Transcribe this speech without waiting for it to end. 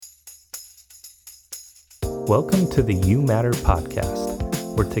Welcome to the You Matter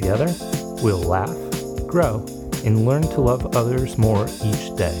podcast, where together we'll laugh, grow, and learn to love others more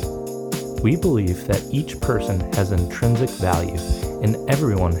each day. We believe that each person has intrinsic value and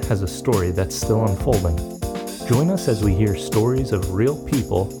everyone has a story that's still unfolding. Join us as we hear stories of real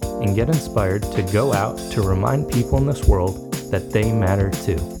people and get inspired to go out to remind people in this world that they matter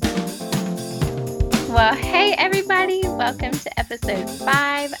too. Well, hey everybody, welcome to episode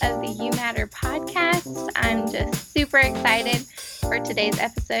 5 of the You Matter podcast. I'm just super excited for today's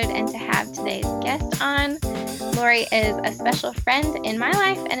episode and to have today's guest on. Lori is a special friend in my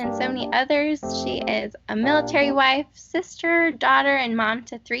life and in so many others. She is a military wife, sister, daughter, and mom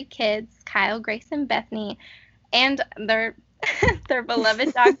to 3 kids, Kyle, Grace, and Bethany, and their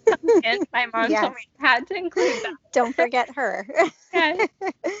beloved dog, Pumpkin. My mom told me I had to include that. Don't forget her. Yes.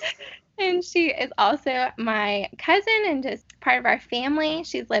 And she is also my cousin and just part of our family.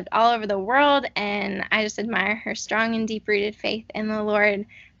 She's lived all over the world, and I just admire her strong and deep-rooted faith in the Lord.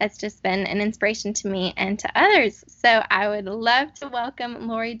 That's just been an inspiration to me and to others. So I would love to welcome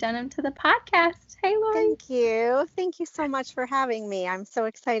Lori Dunham to the podcast. Hey, Lori. Thank you. Thank you so much for having me. I'm so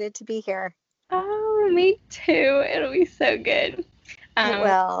excited to be here. Oh, me too. It'll be so good. It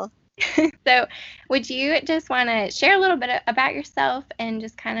will. So would you just want to share a little bit about yourself and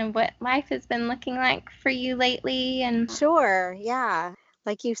just kind of what life has been looking like for you lately? And Sure, yeah.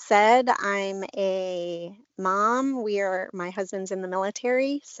 Like you said, I'm a mom. My husband's in the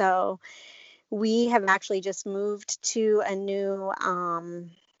military, so we have actually just moved to a new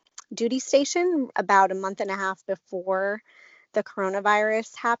duty station about a month and a half before the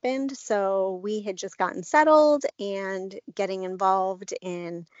coronavirus happened. So we had just gotten settled and getting involved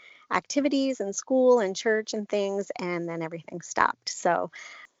in activities and school and church and things, and then everything stopped. So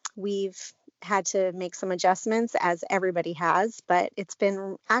we've had to make some adjustments, as everybody has, but it's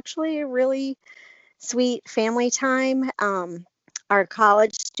been actually a really sweet family time. Our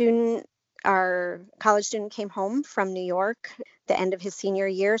college student came home from New York the end of his senior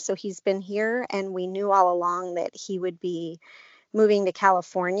year, so he's been here, and we knew all along that he would be moving to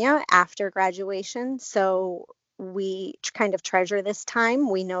California after graduation. So we kind of treasure this time.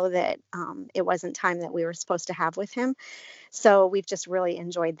 We know that it wasn't time that we were supposed to have with him. So we've just really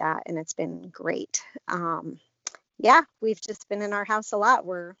enjoyed that, and it's been great. We've just been in our house a lot.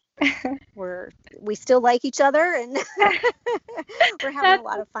 We still like each other, and we're having a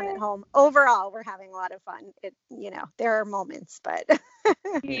lot of fun at home. Overall, we're having a lot of fun. There are moments, but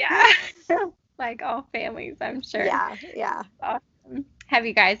yeah, like all families, I'm sure. Yeah. Awesome. Have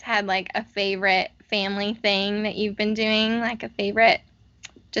you guys had like a favorite family thing that you've been doing, like a favorite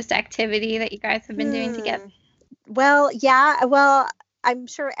just activity that you guys have been doing together? Well, yeah. Well, I'm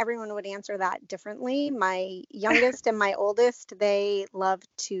sure everyone would answer that differently. My youngest and my oldest, they love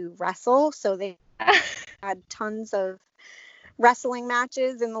to wrestle, so they had tons of wrestling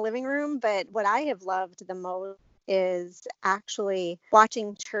matches in the living room. But what I have loved the most is actually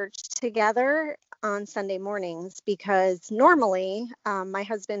watching church together on Sunday mornings, because normally my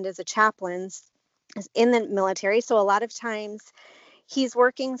husband is a chaplain in the military, so a lot of times he's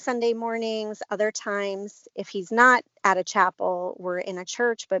working Sunday mornings. Other times, if he's not at a chapel, we're in a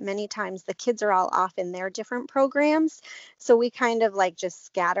church, but many times the kids are all off in their different programs. So we kind of like just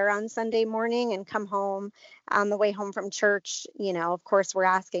scatter on Sunday morning and come home. On the way home from church, of course, we're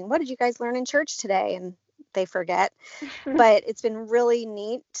asking, what did you guys learn in church today? And they forget. But it's been really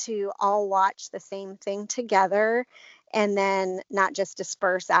neat to all watch the same thing together, and then not just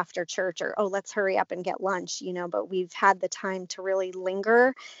disperse after church or, let's hurry up and get lunch, but we've had the time to really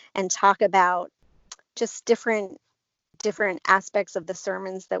linger and talk about just different aspects of the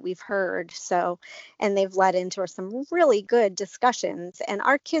sermons that we've heard. So, and they've led into some really good discussions, and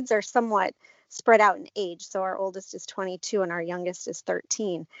our kids are somewhat spread out in age. So our oldest is 22 and our youngest is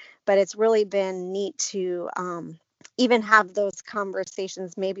 13, but it's really been neat to even have those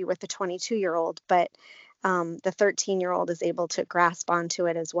conversations maybe with the 22-year-old, but the 13-year-old is able to grasp onto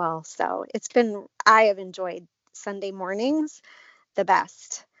it as well. So I have enjoyed Sunday mornings the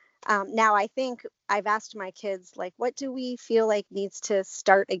best. Now I think I've asked my kids, like, what do we feel like needs to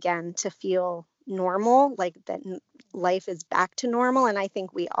start again to feel normal, like that life is back to normal? And I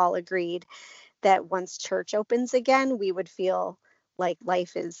think we all agreed that once church opens again, we would feel like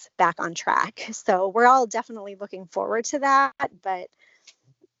life is back on track. So we're all definitely looking forward to that, but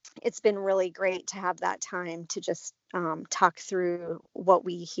it's been really great to have that time to just talk through what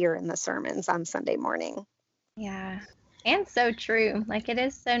we hear in the sermons on Sunday morning. Yeah. And so true. Like, it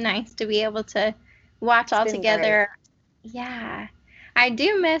is so nice to be able to watch all together. Great. Yeah. I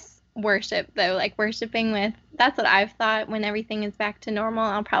do miss worship, though, like worshiping that's what I've thought when everything is back to normal.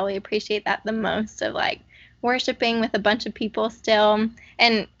 I'll probably appreciate that the most, of like worshiping with a bunch of people still.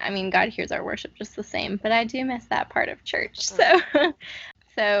 And I mean, God hears our worship just the same, but I do miss that part of church. So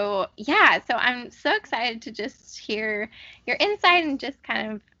I'm so excited to just hear your insight and just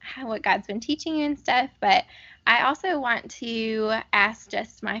kind of what God's been teaching you and stuff. But I also want to ask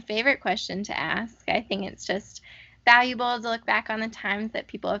just my favorite question to ask. I think it's just valuable to look back on the times that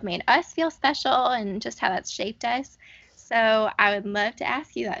people have made us feel special and just how that's shaped us. So I would love to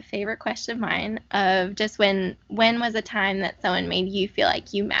ask you that favorite question of mine of just when was a time that someone made you feel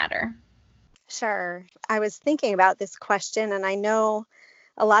like you matter? Sure. I was thinking about this question, and I know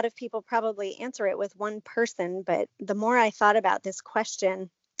a lot of people probably answer it with one person, but the more I thought about this question,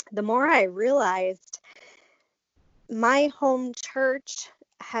 the more I realized my home church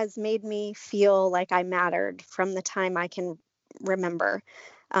has made me feel like I mattered from the time I can remember.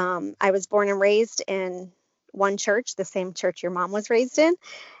 I was born and raised in one church, the same church your mom was raised in.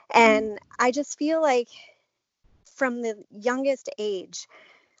 And I just feel like from the youngest age,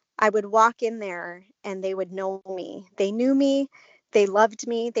 I would walk in there and they would know me. They knew me. They loved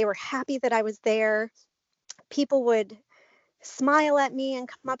me. They were happy that I was there. People would smile at me and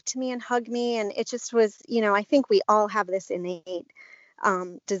come up to me and hug me. And it just was, I think we all have this innate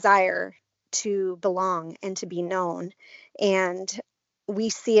desire to belong and to be known. And we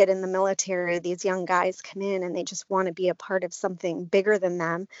see it in the military. These young guys come in and they just want to be a part of something bigger than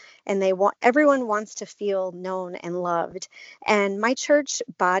them. And everyone wants to feel known and loved. And my church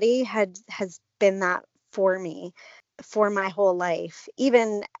body has been that for me for my whole life.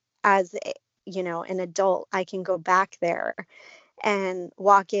 Even as an adult, I can go back there and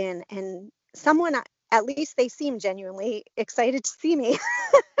walk in, and someone, at least they seem genuinely excited to see me.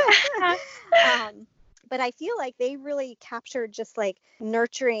 But I feel like they really captured just like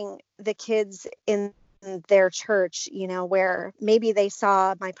nurturing the kids in their church, where maybe they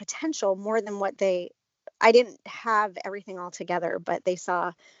saw my potential more than I didn't have everything all together, but they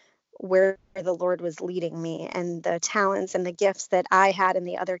saw where the Lord was leading me and the talents and the gifts that I had and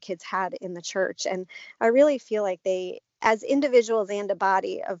the other kids had in the church. And I really feel like they, as individuals and a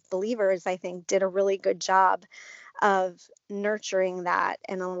body of believers, I think did a really good job of nurturing that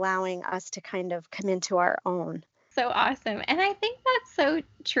and allowing us to kind of come into our own. So awesome. And I think that's so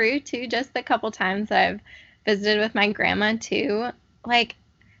true too. Just the couple times I've visited with my grandma too, like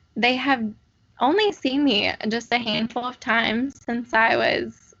they have only seen me just a handful of times since I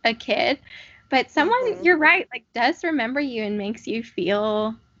was a kid, but someone, you're right, like does remember you and makes you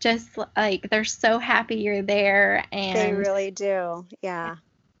feel just like they're so happy you're there. And they really do. Yeah.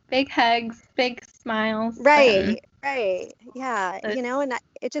 Big hugs, big smiles. Right. Yeah. And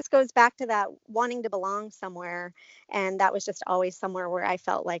it just goes back to that wanting to belong somewhere. And that was just always somewhere where I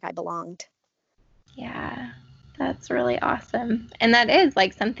felt like I belonged. Yeah, that's really awesome. And that is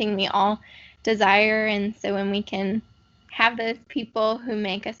like something we all desire. And so when we can have those people who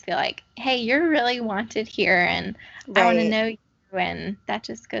make us feel like, hey, you're really wanted here and I want to know you. And that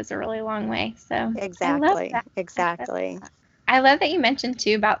just goes a really long way. So exactly. I love that you mentioned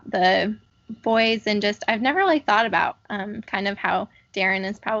too about the boys, and just I've never really thought about kind of how Darren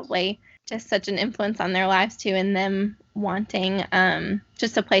is probably just such an influence on their lives too, and them wanting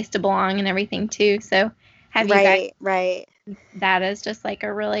just a place to belong and everything too. So have you guys that is just like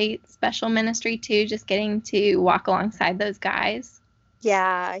a really special ministry too, just getting to walk alongside those guys?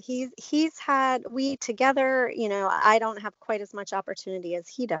 Yeah, we together, I don't have quite as much opportunity as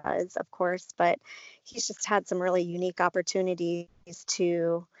he does, of course, but he's just had some really unique opportunities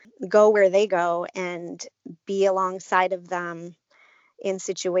to go where they go and be alongside of them in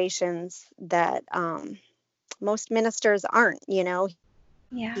situations that most ministers aren't,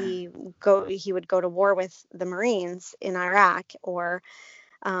 Yeah. He would go to war with the Marines in Iraq or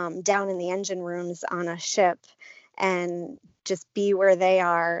down in the engine rooms on a ship and just be where they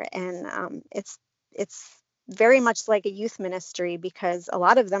are. And it's very much like a youth ministry because a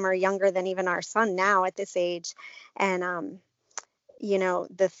lot of them are younger than even our son now at this age. And,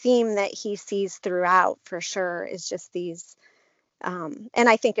 the theme that he sees throughout for sure is just these, and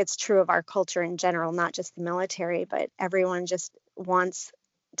I think it's true of our culture in general, not just the military, but everyone just wants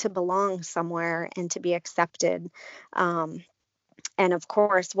to belong somewhere and to be accepted. And of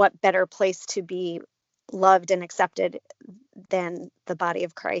course, what better place to be loved and accepted than the body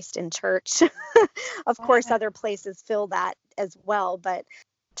of Christ in church? Of course, other places fill that as well, but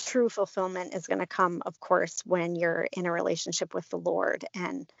true fulfillment is going to come, of course, when you're in a relationship with the Lord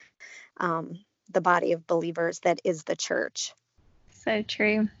and the body of believers that is the church. So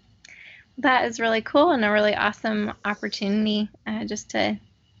true. That is really cool and a really awesome opportunity just to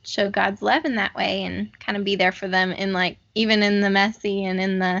show God's love in that way and kind of be there for them in like even in the messy and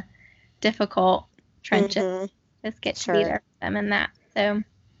in the difficult trenches. Mm-hmm. Just get to be there with them in that. So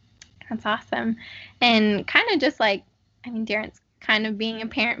that's awesome. And kind of just like, I mean, Darren's kind of being a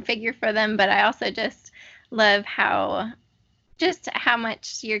parent figure for them, but I also just love how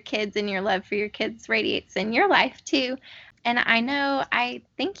much your kids and your love for your kids radiates in your life too. And I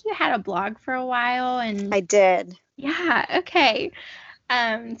think you had a blog for a while, and I did. Yeah, okay.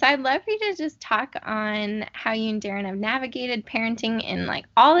 So I'd love for you to just talk on how you and Darren have navigated parenting in like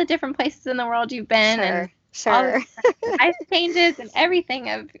all the different places in the world you've been, and all the life changes and everything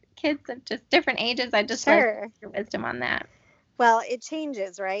of kids of just different ages. I just love your wisdom on that. Well, it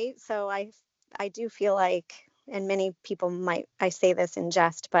changes, right? So I do feel like, and many people I say this in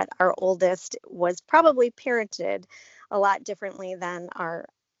jest, but our oldest was probably parented a lot differently than our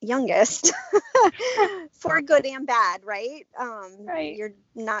youngest for good and bad, right? Right. You're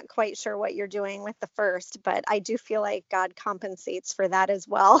not quite sure what you're doing with the first, but I do feel like God compensates for that as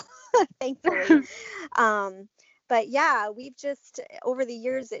well, thankfully. But yeah, we've just, over the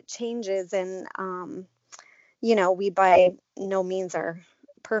years, it changes, and we by no means are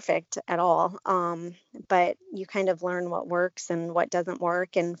perfect at all. But you kind of learn what works and what doesn't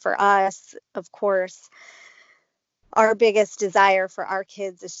work. And for us, of course, our biggest desire for our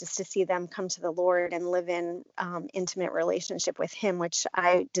kids is just to see them come to the Lord and live in intimate relationship with Him, which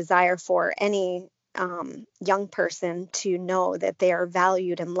I desire for any young person to know that they are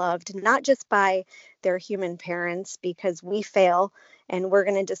valued and loved, not just by their human parents, because we fail and we're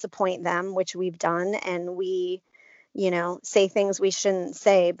going to disappoint them, which we've done, and we say things we shouldn't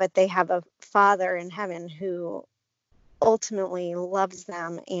say, but they have a Father in heaven who ultimately loves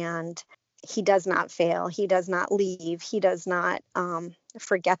them, and He does not fail. He does not leave. He does not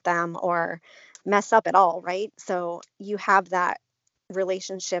forget them or mess up at all, right? So you have that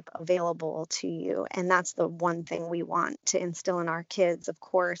relationship available to you, and that's the one thing we want to instill in our kids, of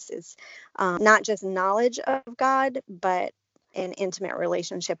course, is not just knowledge of God, but an intimate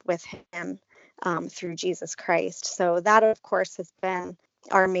relationship with Him through Jesus Christ. So that, of course, has been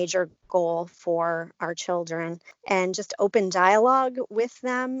our major goal for our children, and just open dialogue with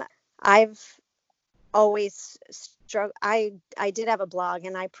them. I've always struggled. I did have a blog,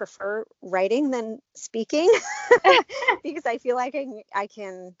 and I prefer writing than speaking because I feel like I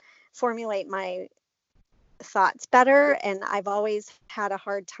can formulate my thoughts better, and I've always had a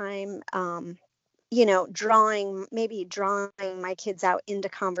hard time drawing my kids out into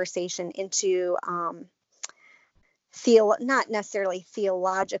conversation, into not necessarily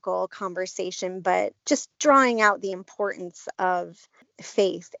theological conversation, but just drawing out the importance of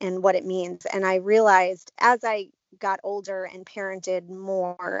faith and what it means. And I realized as I got older and parented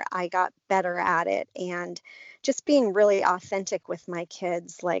more, I got better at it, and just being really authentic with my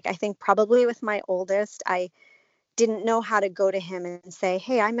kids. Like, I think probably with my oldest, I didn't know how to go to him and say,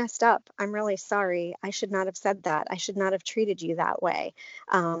 hey, I messed up. I'm really sorry. I should not have said that. I should not have treated you that way.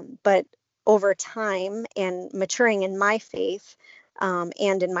 But over time and maturing in my faith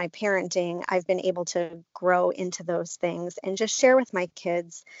and in my parenting, I've been able to grow into those things and just share with my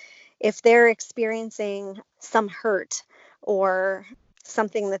kids if they're experiencing some hurt or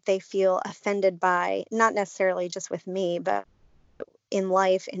something that they feel offended by, not necessarily just with me, but in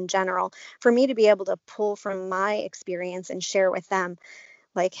life in general, for me to be able to pull from my experience and share with them,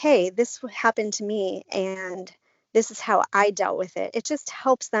 like, hey, this happened to me and this is how I dealt with it. It just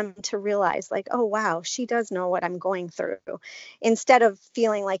helps them to realize, like, oh, wow, she does know what I'm going through. Instead of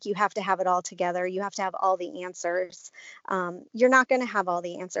feeling like you have to have it all together, you have to have all the answers. You're not going to have all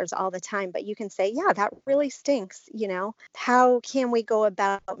the answers all the time, but you can say, yeah, that really stinks. How can we go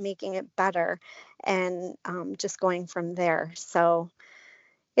about making it better? And just going from there. So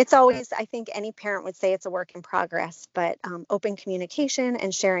it's always, I think any parent would say it's a work in progress, but open communication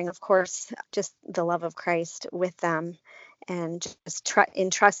and sharing, of course, just the love of Christ with them, and just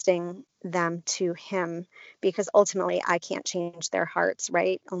entrusting them to Him, because ultimately I can't change their hearts,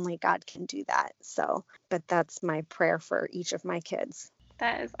 right? Only God can do that. So, but that's my prayer for each of my kids.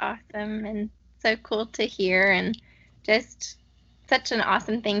 That is awesome and so cool to hear, and just such an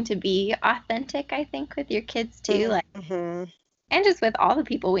awesome thing to be authentic, I think, with your kids too. Mm-hmm. And just with all the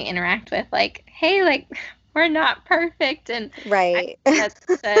people we interact with, like, hey, like, we're not perfect. And right.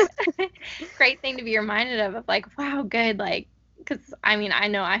 That's a great thing to be reminded of like, wow, good. Like, because I mean, I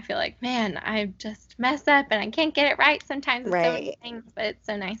know I feel like, man, I just mess up and I can't get it right sometimes with so many things, but it's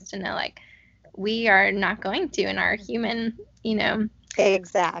so nice to know, like, we are not going to in our human,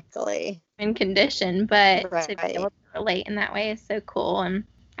 exactly, in condition, but to be able to relate in that way is so cool. And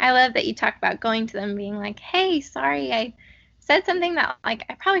I love that you talk about going to them being like, hey, sorry, I said something that, like,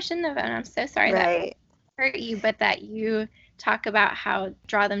 I probably shouldn't have, and I'm so sorry that hurt you, but that you talk about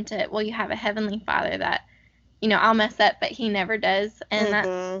draw them to, well, you have a heavenly Father that, I'll mess up, but he never does. And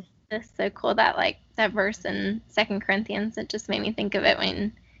that's just so cool, that that verse in 2 Corinthians, it just made me think of it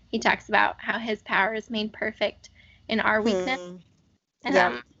when he talks about how his power is made perfect in our weakness. And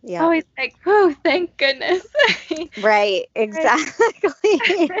I'm always like, whoa, thank goodness. Right,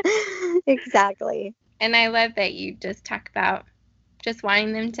 exactly. Exactly. And I love that you just talk about just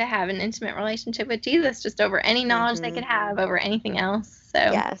wanting them to have an intimate relationship with Jesus, just over any knowledge they could have, over anything else. So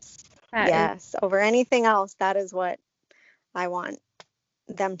yes, over anything else, that is what I want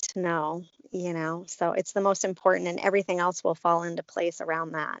them to know, so it's the most important, and everything else will fall into place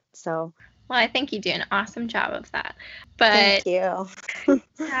around that. So, well, I think you do an awesome job of that. But thank you.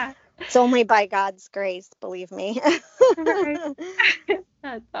 Yeah. It's only by God's grace, believe me.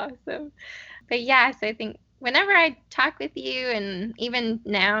 That's awesome. But yeah, so I think whenever I talk with you, and even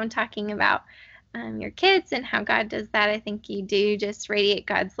now talking about your kids and how God does that, I think you do just radiate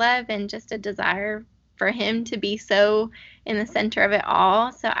God's love and just a desire for him to be so in the center of it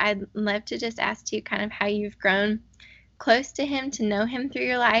all. So I'd love to just ask you kind of how you've grown close to him, to know him through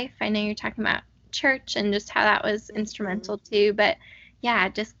your life. I know you're talking about church and just how that was instrumental too, but yeah,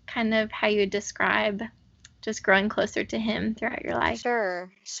 just kind of how you would describe just growing closer to him throughout your life.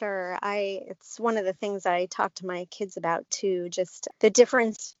 Sure. It's one of the things I talk to my kids about too, just the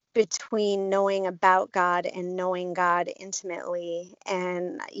difference between knowing about God and knowing God intimately.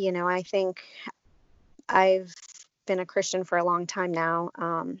 And, I think I've been a Christian for a long time now.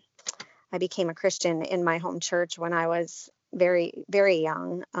 I became a Christian in my home church when I was very, very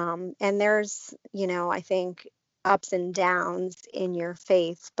young. And there's, I think, ups and downs in your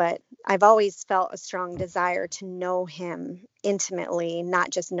faith, but I've always felt a strong desire to know him intimately,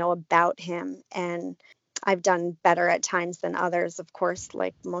 not just know about him. And I've done better at times than others, of course,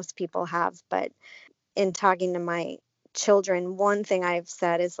 like most people have. But in talking to my children, one thing I've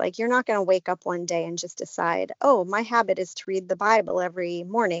said is you're not going to wake up one day and just decide, oh, my habit is to read the Bible every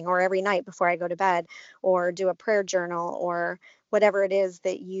morning or every night before I go to bed, or do a prayer journal, or whatever it is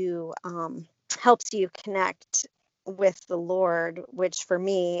that you helps you connect with the Lord, which for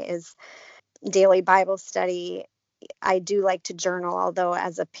me is daily Bible study. I do like to journal, although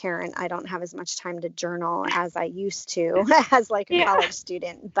as a parent, I don't have as much time to journal as I used to as a college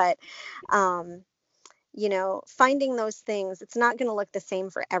student. But finding those things, it's not going to look the same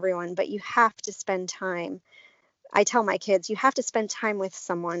for everyone, but you have to spend time. I tell my kids, you have to spend time with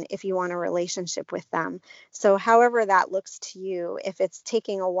someone if you want a relationship with them. So however that looks to you, if it's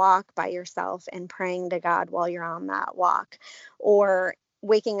taking a walk by yourself and praying to God while you're on that walk, or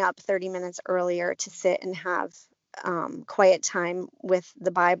waking up 30 minutes earlier to sit and have quiet time with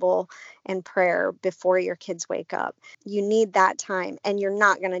the Bible and prayer before your kids wake up. You need that time, and you're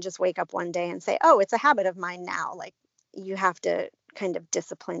not going to just wake up one day and say, oh, it's a habit of mine now. You have to kind of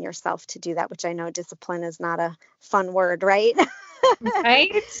discipline yourself to do that, which I know discipline is not a fun word, right?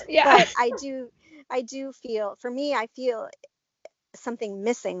 Right? Yeah. But I do feel, for me, I feel something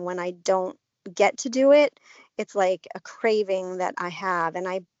missing when I don't get to do it. It's like a craving that I have, and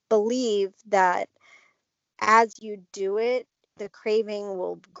I believe that as you do it, the craving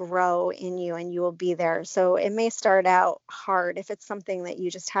will grow in you and you will be there. So it may start out hard if it's something that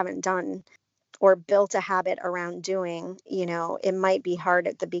you just haven't done or built a habit around doing. It might be hard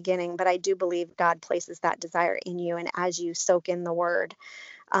at the beginning, but I do believe God places that desire in you. And as you soak in the word,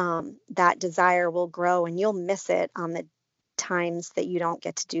 that desire will grow, and you'll miss it on the times that you don't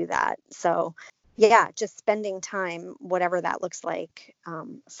get to do that. So yeah, just spending time, whatever that looks like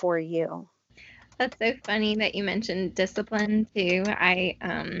for you. That's so funny that you mentioned discipline too.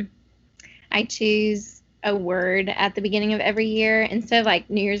 I choose a word at the beginning of every year instead of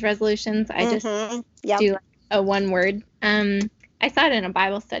New Year's resolutions. I just do a one word. I saw it in a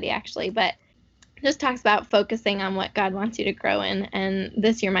Bible study actually, but it just talks about focusing on what God wants you to grow in. And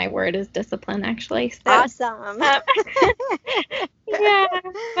this year my word is discipline actually. So, awesome. Yeah,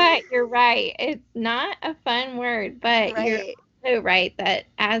 but you're right. It's not a fun word, but you're so right that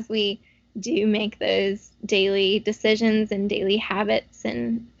as we do make those daily decisions and daily habits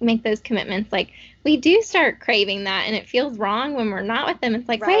and make those commitments, we do start craving that, and it feels wrong when we're not with them. It's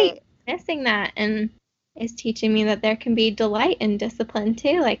wait, missing that. And it's teaching me that there can be delight in discipline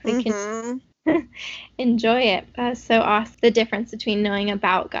too. We can enjoy it. That's so awesome. The difference between knowing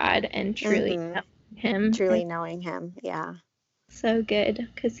about God and truly knowing him. Truly knowing him. Yeah. So good,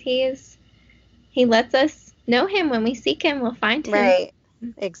 because he lets us know him. When we seek him, we'll find him. Right.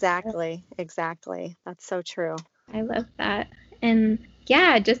 Exactly. That's so true. I love that. And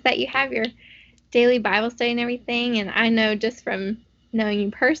yeah, just that you have your daily Bible study and everything. And I know just from knowing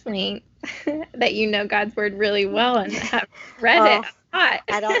you personally, that you know God's word really well and have read Oh, it a lot.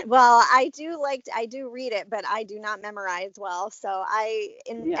 I do read it, but I do not memorize well. So I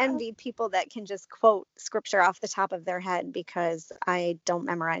Yeah. envy people that can just quote scripture off the top of their head because I don't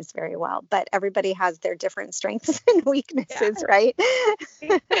memorize very well. But everybody has their different strengths and weaknesses, right?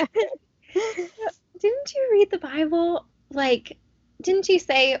 Didn't you read the Bible? Like, didn't you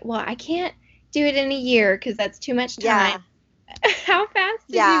say, well, I can't do it in a year because that's too much Yeah. time? How fast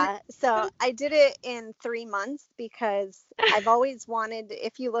did you Yeah, read so it? I did it in 3 months because I've always wanted,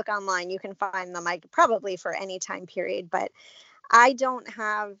 if you look online, you can find them, probably for any time period, but I don't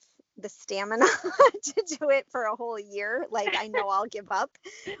have the stamina to do it for a whole year. Like, I know I'll give up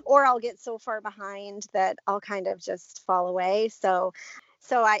or I'll get so far behind that I'll kind of just fall away.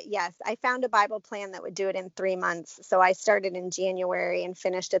 Yes, I found a Bible plan that would do it in 3 months. So I started in January and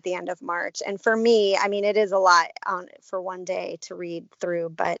finished at the end of March. And for me, I mean, it is a lot for one day to read through,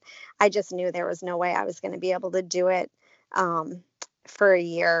 but I just knew there was no way I was going to be able to do it for a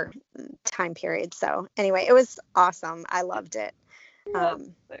year time period. So anyway, it was awesome. I loved it. That's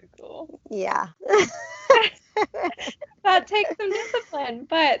so cool. Yeah. That takes some discipline,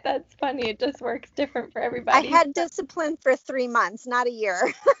 but that's funny. It just works different for I everybody. had discipline for 3 months, not a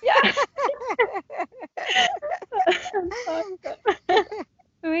year. Yeah. Awesome.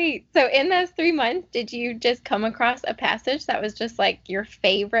 Sweet. So in those 3 months, did you just come across a passage that was just like your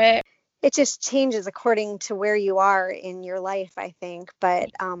favorite? It just changes according to where you are in your life, I think.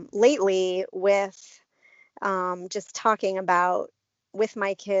 But lately, with just talking about with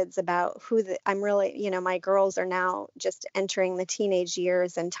my kids about I'm really, my girls are now just entering the teenage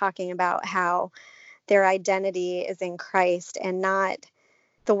years and talking about how their identity is in Christ and not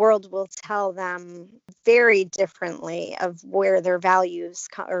the world will tell them very differently of where their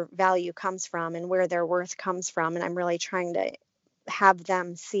or value comes from and where their worth comes from. And I'm really trying to have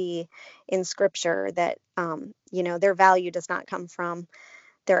them see in scripture that, their value does not come from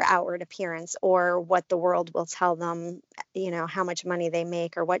their outward appearance or what the world will tell them, how much money they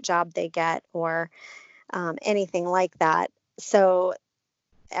make or what job they get or anything like that. So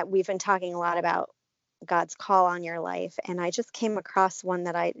we've been talking a lot about God's call on your life. And I just came across one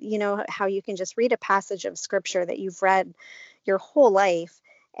that how you can just read a passage of scripture that you've read your whole life.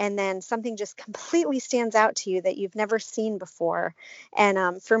 And then something just completely stands out to you that you've never seen before.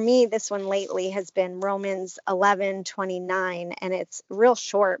 And for me, this one lately has been Romans 11:29. And it's real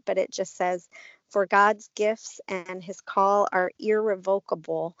short, but it just says, "For God's gifts and his call are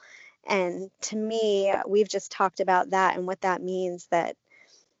irrevocable." And to me, we've just talked about that and what that means, that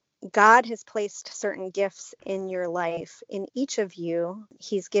God has placed certain gifts in your life, in each of you.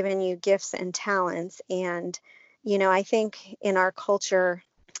 He's given you gifts and talents. And, I think in our culture,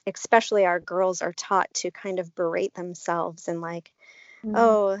 especially our girls are taught to kind of berate themselves and like,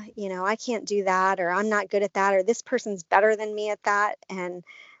 oh, I can't do that, or I'm not good at that, or this person's better than me at that. And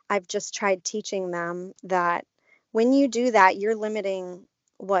I've just tried teaching them that when you do that, you're limiting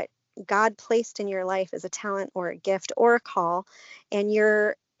what God placed in your life as a talent or a gift or a call, and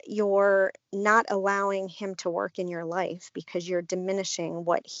you're not allowing him to work in your life because you're diminishing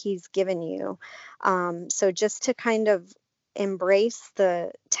what he's given you. So just to kind of embrace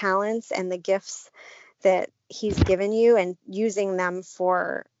the talents and the gifts that he's given you and using them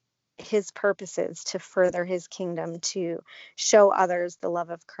for his purposes to further his kingdom, to show others the love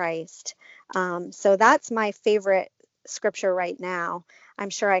of Christ. So that's my favorite scripture right now. I'm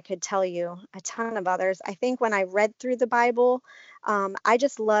sure I could tell you a ton of others. I think when I read through the Bible, I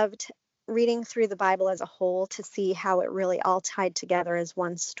just loved reading through the Bible as a whole to see how it really all tied together as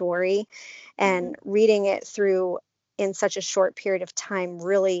one story. And reading it through in such a short period of time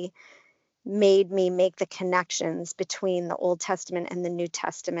really made me make the connections between the Old Testament and the New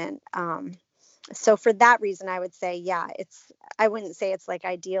Testament. So for that reason, I would say, yeah, I wouldn't say it's like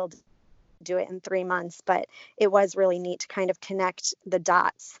ideal to do it in 3 months, but it was really neat to kind of connect the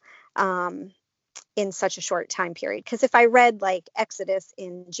dots in such a short time period. Because if I read like Exodus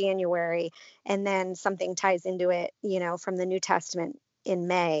in January and then something ties into it, from the New Testament in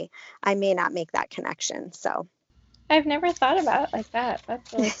May, I may not make that connection. So I've never thought about it like that.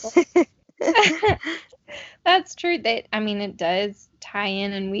 That's really cool. That's true. It does tie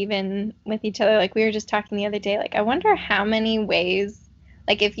in and weave in with each other. Like we were just talking the other day, like I wonder how many ways,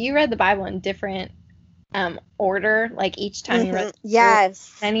 like if you read the Bible in different order, like each time you read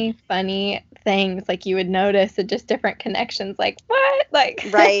yes, many funny things like you would notice and just different connections, like what, like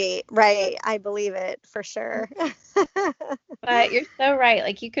right, I believe it for sure. But you're so right,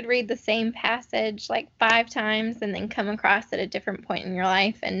 like you could read the same passage like 5 times and then come across at a different point in your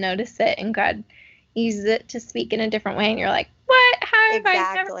life and notice it, and God use it to speak in a different way, and you're like, what? How have I never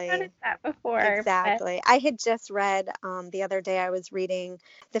Exactly. noticed that before? But Exactly. I had just read the other day, I was reading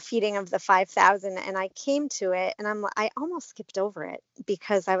the feeding of the 5,000, and I came to it, and I almost skipped over it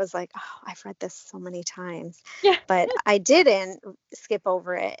because I was like, oh, I've read this so many times, yeah. but I didn't skip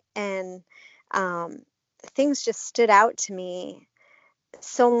over it. And things just stood out to me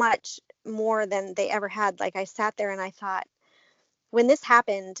so much more than they ever had. Like, I sat there and I thought, when this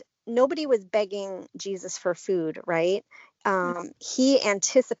happened, nobody was begging Jesus for food, right? He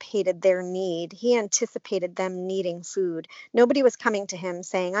anticipated their need. He anticipated them needing food. Nobody was coming to him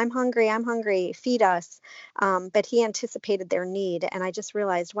saying, I'm hungry, feed us. But he anticipated their need. And I just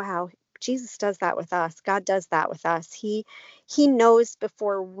realized, wow, Jesus does that with us. God does that with us. He knows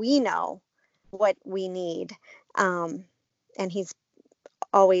before we know what we need. And he's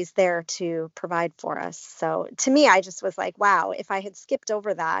always there to provide for us. So to me, I just was like, wow, if I had skipped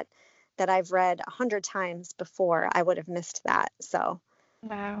over that I've read 100 times before, I would have missed that. So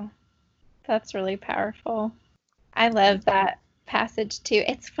Wow. That's really powerful. I love that passage too.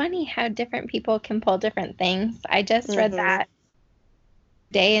 It's funny how different people can pull different things. I just read that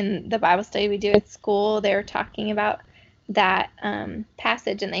day in the Bible study we do at school. They were talking about that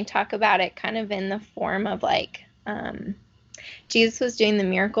passage, and they talk about it kind of in the form of like Jesus was doing the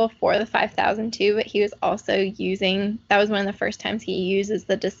miracle for the 5,000 too, but he was also that was one of the first times he uses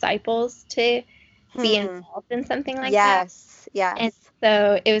the disciples to be involved in something like that. Yes. And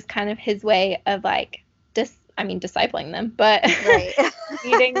so it was kind of his way of like, discipling them, but right.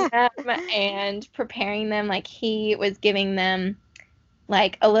 feeding them and preparing them. Like he was giving them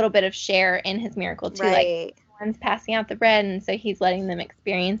like a little bit of share in his miracle too. Right. Like one's passing out the bread, and so he's letting them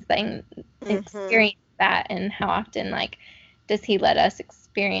experience that. And how often like does he let us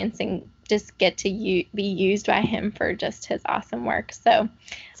experience and just get to be used by him for just his awesome work. So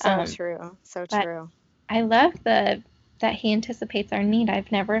true. So but true. I love that he anticipates our need.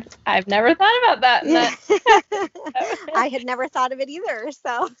 I've never thought about that. I had never thought of it either.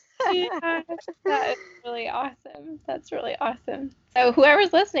 So yeah, that is really awesome. That's really awesome. So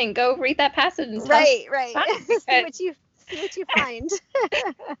whoever's listening, go read that passage and tell right. See what you find.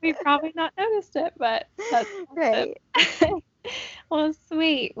 We've probably not noticed it, but that's awesome. Right. Well,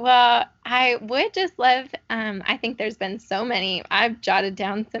 sweet. Well, I would just love, I think there's been so many. I've jotted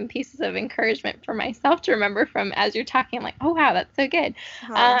down some pieces of encouragement for myself to remember from as you're talking. I'm like, oh, wow, that's so good.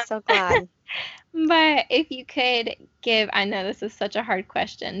 Oh, I'm so glad. But if you could I know this is such a hard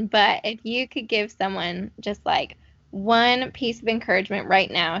question, but if you could give someone just like one piece of encouragement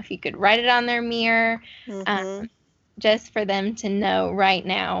right now, if you could write it on their mirror, just for them to know right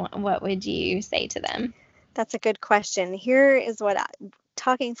now, what would you say to them? That's a good question. Here is what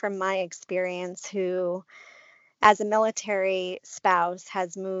talking from my experience, who as a military spouse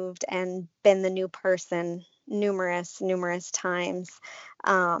has moved and been the new person numerous times.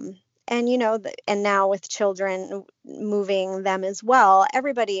 And and now with children, moving them as well,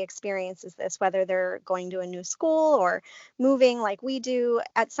 everybody experiences this, whether they're going to a new school or moving like we do.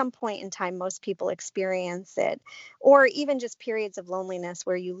 At some point in time, most people experience it, or even just periods of loneliness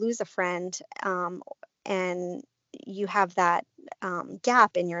where you lose a friend, and you have that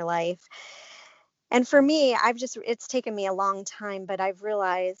gap in your life. And for me, it's taken me a long time, but I've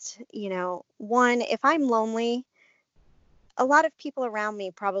realized, one, if I'm lonely, a lot of people around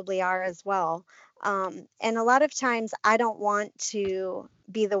me probably are as well. And a lot of times I don't want to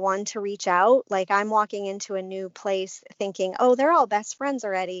be the one to reach out. Like, I'm walking into a new place thinking, oh, they're all best friends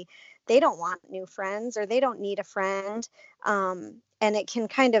already. They don't want new friends, or they don't need a friend. And it can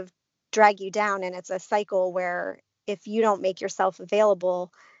kind of drag you down. And it's a cycle where if you don't make yourself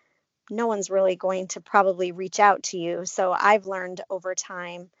available, no one's really going to probably reach out to you. So I've learned over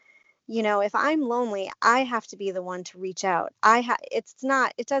time, if I'm lonely, I have to be the one to reach out.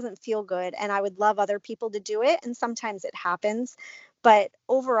 It doesn't feel good, and I would love other people to do it, and sometimes it happens. But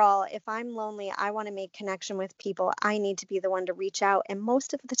overall, if I'm lonely, I want to make connection with people. I need to be the one to reach out. And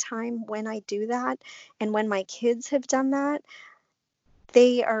most of the time when I do that, and when my kids have done that,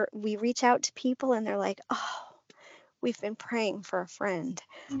 we reach out to people and they're like, oh, we've been praying for a friend,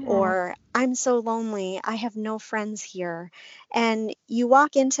 or I'm so lonely, I have no friends here. And you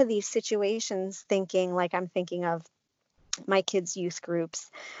walk into these situations thinking, like I'm thinking of my kids' youth groups.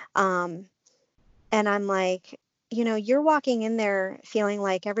 And I'm like, you're walking in there feeling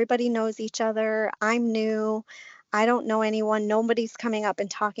like everybody knows each other. I'm new. I don't know anyone. Nobody's coming up and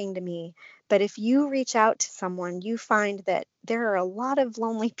talking to me. But if you reach out to someone, you find that there are a lot of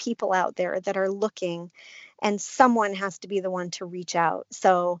lonely people out there that are looking, and someone has to be the one to reach out.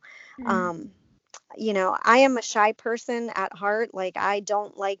 So I am a shy person at heart. Like, I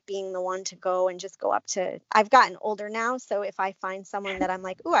don't like being the one to go and just go up to, I've gotten older now. So if I find someone that I'm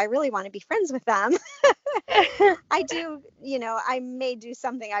like, oh, I really want to be friends with them, I do, I may do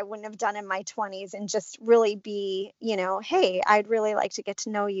something I wouldn't have done in my 20s and just really be, hey, I'd really like to get to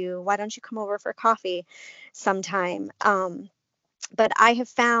know you. Why don't you come over for coffee sometime? But I have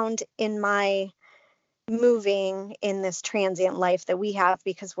found in my moving in this transient life that we have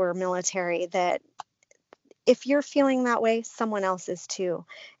because we're military, that if you're feeling that way, someone else is too.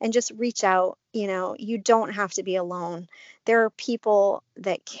 And just reach out. You don't have to be alone. There are people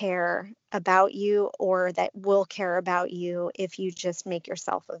that care about you or that will care about you if you just make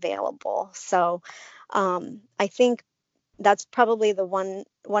yourself available. So I think that's probably the one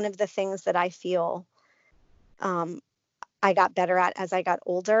of the things that I feel I got better at as I got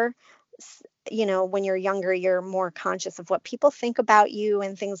older. When you're younger, you're more conscious of what people think about you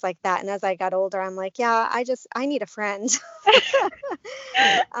and things like that. And as I got older, I'm like, yeah, I need a friend.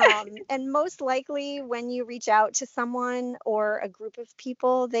 And most likely when you reach out to someone or a group of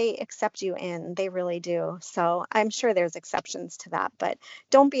people, they accept you in. They really do. So I'm sure there's exceptions to that, but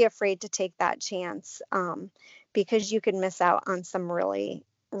don't be afraid to take that chance because you could miss out on some really,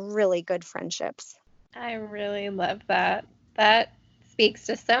 really good friendships. I really love that. That speaks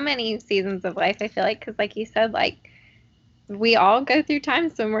to so many seasons of life, I feel like, because like you said, like we all go through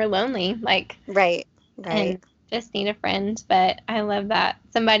times when we're lonely, like right and just need a friend. But I love that.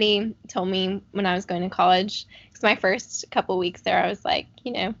 Somebody told me when I was going to college, because my first couple weeks there, I was like,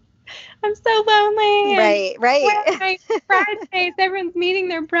 I'm so lonely. Right. Where are my bridesmaids? Everyone's meeting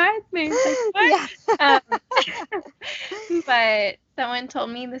their bridesmaids. Like, what? Yeah. But someone told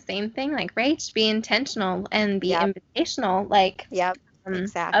me the same thing, like, Rach, be intentional and be Yep. invitational. Like, yep,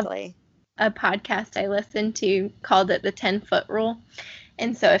 exactly. A podcast I listened to called it the 10-foot rule.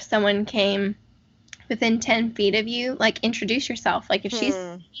 And so if someone came within 10 feet of you, like, introduce yourself. Like, if she's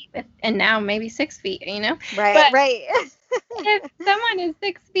 6 feet and now maybe 6 feet, Right. If someone is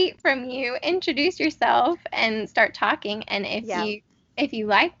 6 feet from you, introduce yourself and start talking. And if you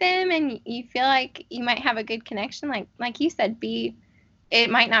like them and you feel like you might have a good connection, like you said, it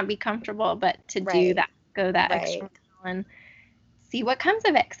might not be comfortable, but to do that, go that extra mile and see what comes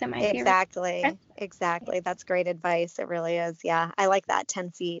of it. 'Cause it might Exactly. That's great advice. It really is. Yeah, I like that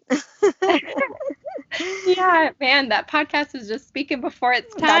 10 feet. Yeah, man, that podcast was just speaking before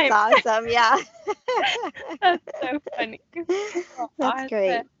its time. That's awesome. Yeah. That's so funny. That's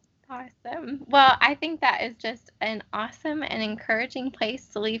great. Awesome. Well, I think that is just an awesome and encouraging place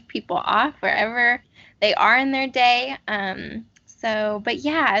to leave people off wherever they are in their day. So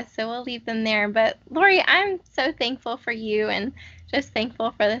we'll leave them there. But Lori, I'm so thankful for you and just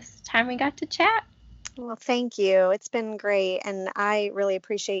thankful for this time we got to chat. Well, thank you. It's been great. And I really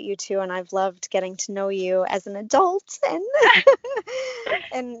appreciate you too. And I've loved getting to know you as an adult. And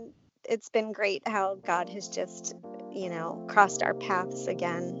and it's been great how God has just, crossed our paths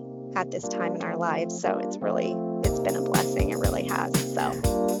again at this time in our lives. So it's been a blessing. It really has. So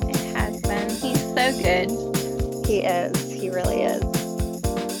it has been. He's so good. He is. He really is.